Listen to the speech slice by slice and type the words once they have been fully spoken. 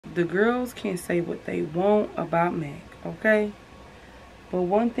the girls can say what they want about MAC, okay? But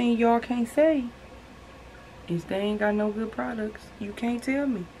one thing y'all can't say is they ain't got no good products. You can't tell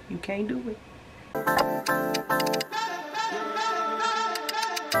me. You can't do it.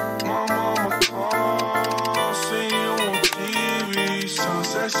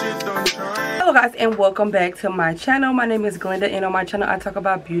 Hello guys, and welcome back to my channel. My name is Glinda, and on my channel I talk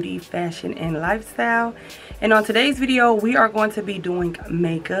about beauty, fashion, and lifestyle. And on today's video we are going to be doing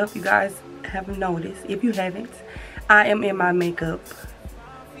makeup. You guys have noticed, if you haven't, I am in my makeup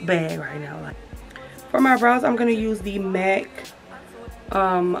bag right now. For my brows, I'm going to use the MAC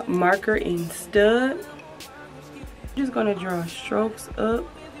marker in stud. I'm just going to draw strokes up.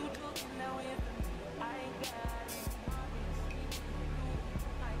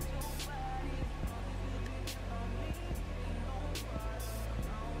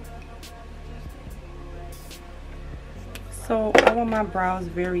 So I want my brows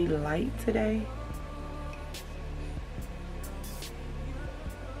very light today.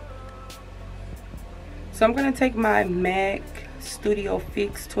 So I'm going to take my MAC Studio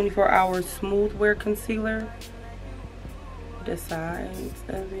Fix 24 Hour Smooth Wear Concealer, the sides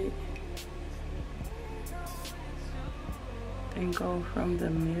of it, and go from the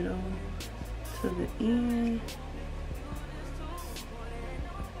middle to the end.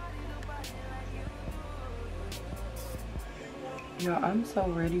 Yo, I'm so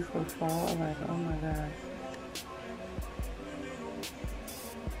ready for fall, like, oh my god.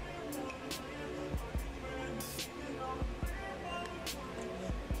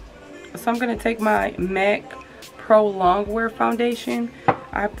 So I'm going to take my MAC Pro Longwear Foundation.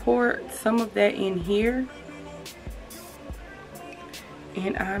 I poured some of that in here.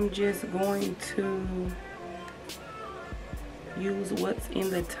 And I'm just going to use what's in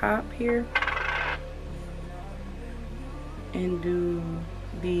the top here and do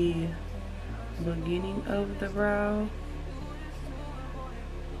the beginning of the brow.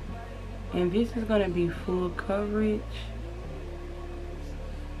 And this is going to be full coverage.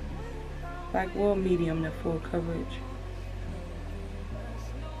 Like, well, medium to full coverage.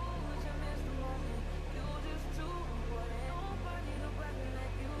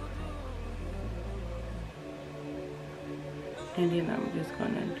 And then I'm just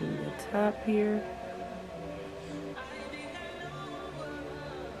going to do the top here.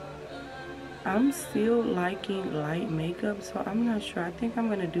 I'm still liking light makeup, so I'm not sure. I think I'm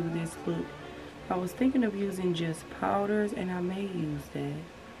going to do this look. I was thinking of using just powders, and I may use that.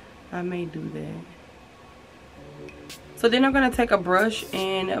 I may do that. So then I'm going to take a brush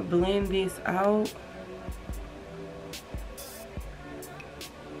and blend this out.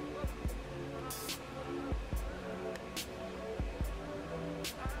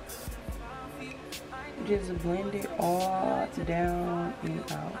 Just blend it all down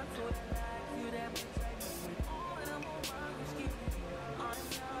and out.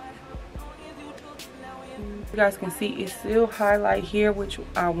 You guys can see it's still highlight here, which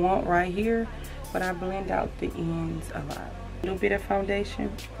I want right here, but I blend out the ends a lot. A little bit of foundation,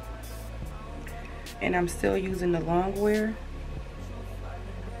 and I'm still using the Longwear.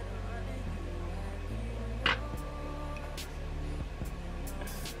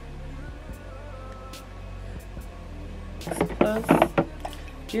 Plus,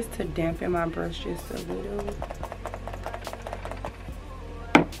 just to dampen my brush just a little.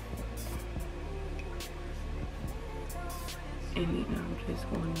 And then I'm just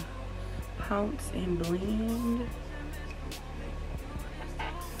going to pounce and blend.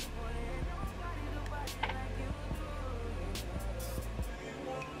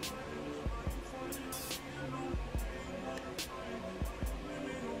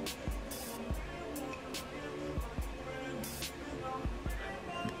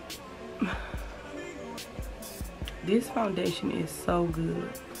 This foundation is so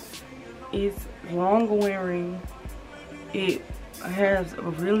good. It's long wearing. It has a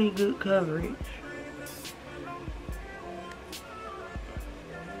really good coverage,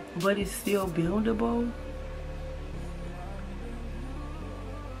 but it's still buildable.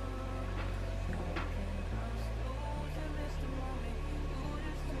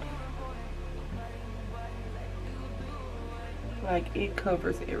 Like, it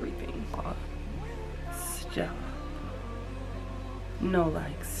covers everything. Stop. No,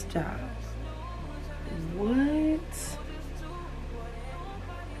 like, stop. What?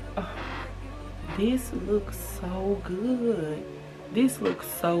 Oh, this looks so good. This looks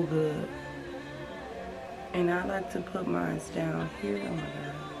so good. And I like to put mine down here. Oh my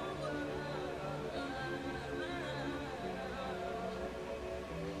god.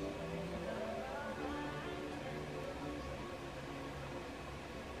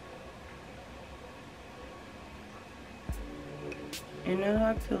 And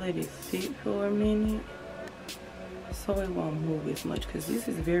I like to let it sit for a minute so it won't move as much, because this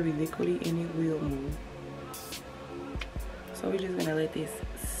is very liquidy and it will move. So we're just gonna let this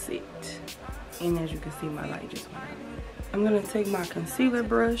sit. And as you can see, my light just went out. I'm gonna take my concealer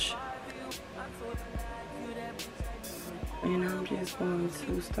brush and I'm just going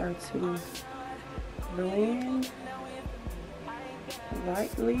to start to blend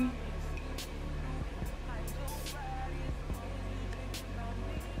lightly.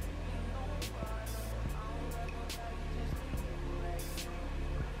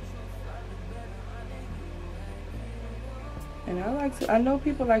 And I know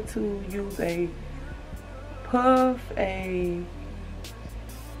people like to use a puff, a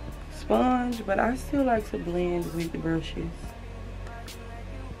sponge, but I still like to blend with the brushes.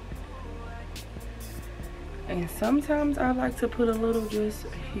 And sometimes I like to put a little just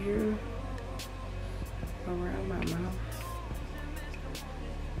here around my mouth.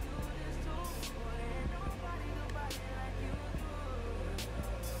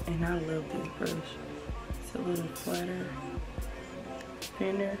 And I love this brush. It's a little flatter,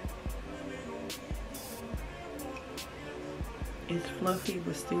 thinner. It's fluffy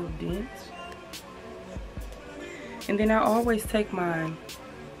but still dense. And then I always take my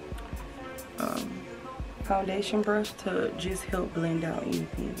foundation brush to just help blend out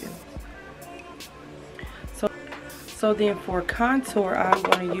anything else. So then for contour, I'm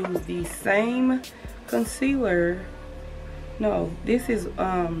going to use the same concealer. No, this is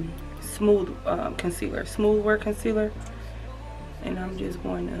smooth concealer, smooth wear concealer. And I'm just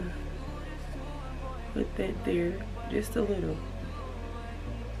going to put that there, just a little.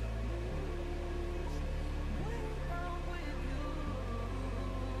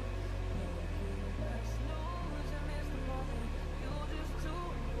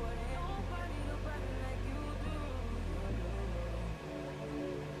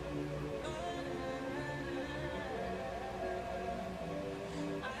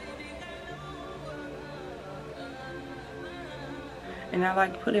 And I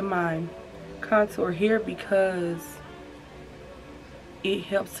like putting my contour here because it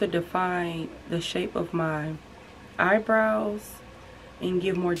helps to define the shape of my eyebrows and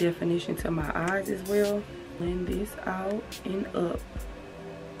give more definition to my eyes as well. Blend this out and up.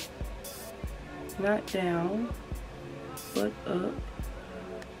 Not down, but up.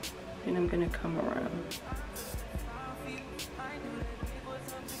 Then I'm gonna come around.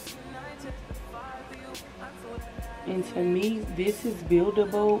 And to me, this is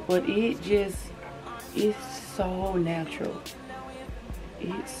buildable, but it just is so natural.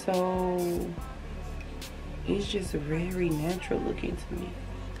 It's just very natural looking to me.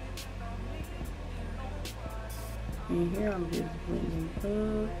 And here I'm just blending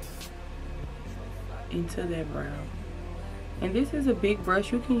up into that brown. And this is a big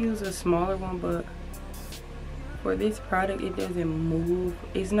brush. You can use a smaller one, but for this product, it doesn't move.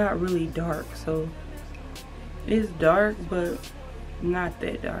 It's not really dark, so it's dark, but not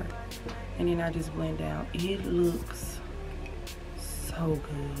that dark. And then I just blend down. It looks so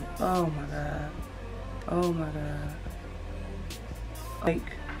good. Oh my God. Oh my God.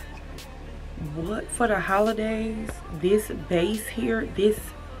 Like, what for the holidays? This base here, this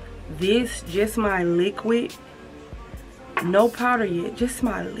just my liquid. No powder yet, just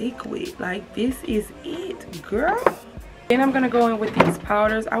my liquid. Like, this is it, girl. Then I'm gonna go in with these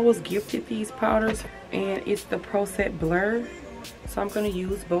powders. I was gifted these powders, and it's the Pro Set Blur. So I'm gonna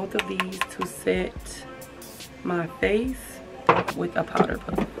use both of these to set my face with a powder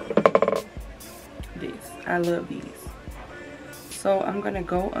puff. This, I love these. So I'm gonna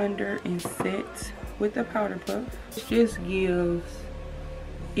go under and set with the powder puff. It just gives,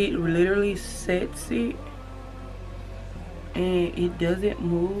 it literally sets it, and it doesn't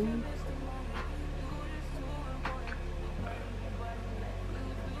move.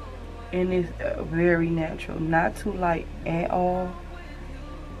 And it's very natural, not too light at all.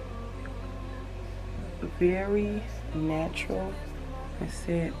 Very natural. And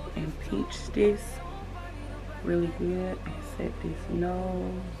set and pinch this really good. And set this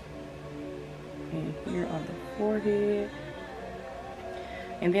nose and here on the forehead.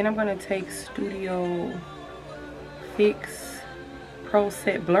 And then I'm gonna take Studio Fix Pro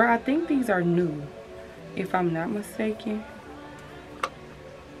Set Blur. I think these are new, if I'm not mistaken.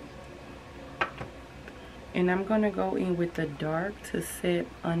 And I'm gonna go in with the dark to set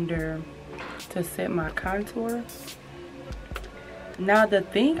my contour. Now the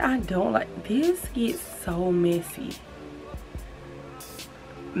thing I don't like, this gets so messy,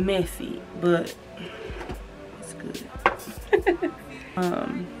 but it's good.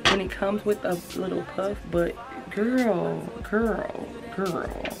 when it comes with a little puff, but girl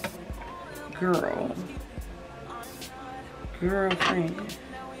girlfriend.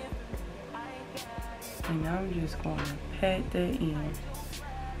 And I'm just gonna pat that in,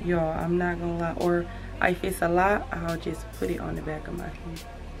 y'all. I'm not gonna lie, or if it's a lot, I'll just put it on the back of my head,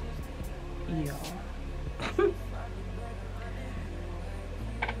 y'all.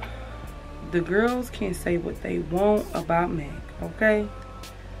 The girls can say what they want about MAC, okay?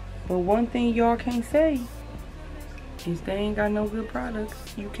 But one thing y'all can't say is they ain't got no good products.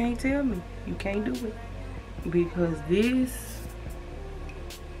 You can't tell me. You can't do it. Because this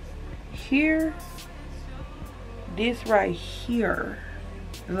here, this right here,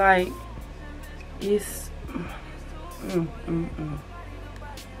 like, it's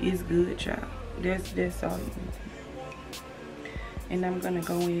it's good, child. That's all you need. And I'm gonna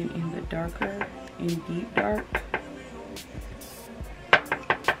go in the darker, in deep dark.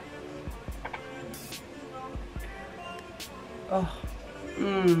 Oh,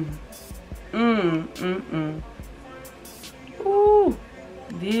 ooh,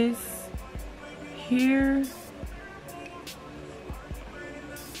 this here,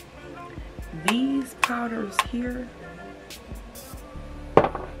 these powders here,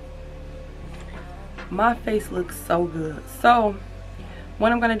 my face looks so good. So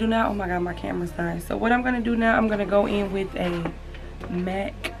what I'm gonna do now, oh my god, my camera's dying. So what I'm gonna do now, I'm gonna go in with a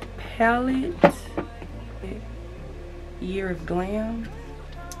MAC palette, Year of Glam,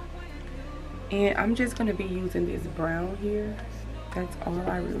 and I'm just gonna be using this brown here. That's all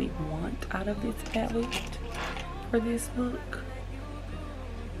I really want out of this palette for this look.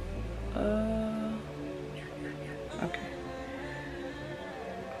 Okay.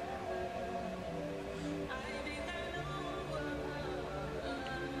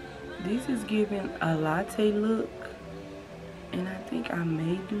 This is giving a latte look, and I think I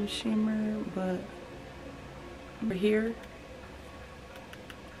may do shimmer, but over here,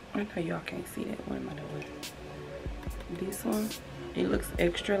 I know y'all can't see that. What am I doing? This one, it looks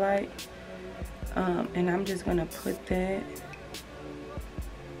extra light, and I'm just gonna put that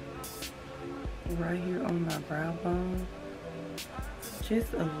right here on my brow bone,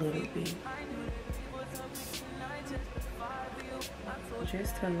 just a little bit,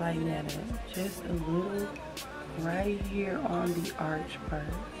 just to lighten that up, just a little right here on the arch part.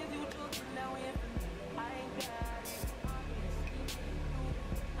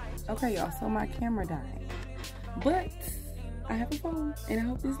 Okay, y'all, so my camera died, but I have a phone, and I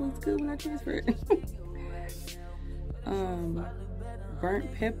hope this looks good when I transfer it.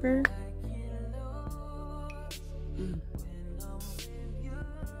 Burnt pepper.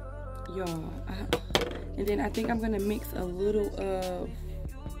 Y'all, and then I think I'm gonna mix a little of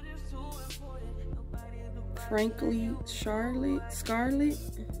Frankly Scarlet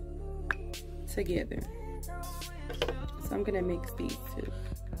together. So I'm gonna mix these two.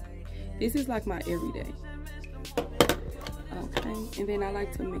 This is like my everyday. Okay, and then I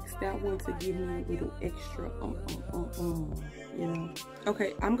like to mix that one to give me a little extra, you know.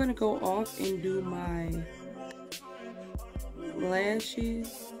 Okay, I'm gonna go off and do my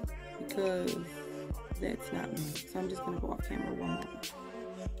lashes because that's not me. So I'm just gonna go off camera one moment.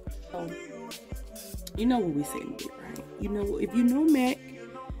 So, you know what we setting with, right? You know, if you know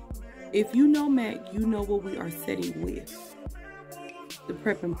MAC, you know what we are setting with. The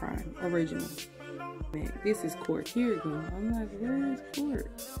Prep and Prime original MAC. This is Court. Here it goes. I'm like, where is Court?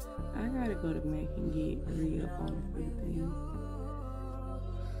 I gotta go to MAC and get re-up on everything.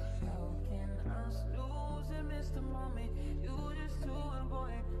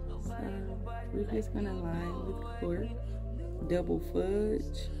 So we're just gonna line with Court. Double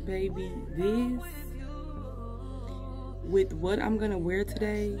fudge, baby. This with what I'm gonna wear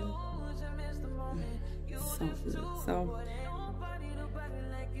today. So good. So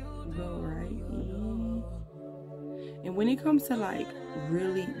go right in. And when it comes to like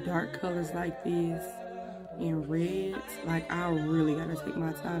really dark colors like this and reds, like I really gotta take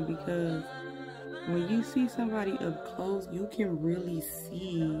my time, because when you see somebody up close, you can really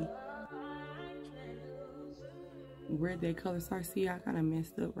see where their colors are. See, I kind of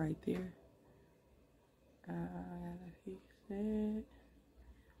messed up right there. I gotta fix that.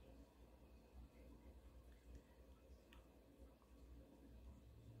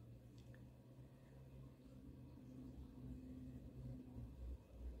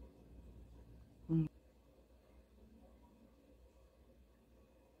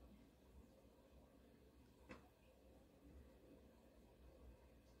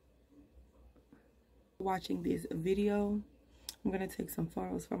 Watching this video, I'm gonna take some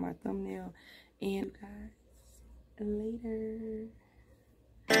photos for my thumbnail, and guys, later.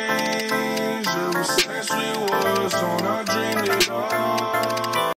 ever since we was on our dream.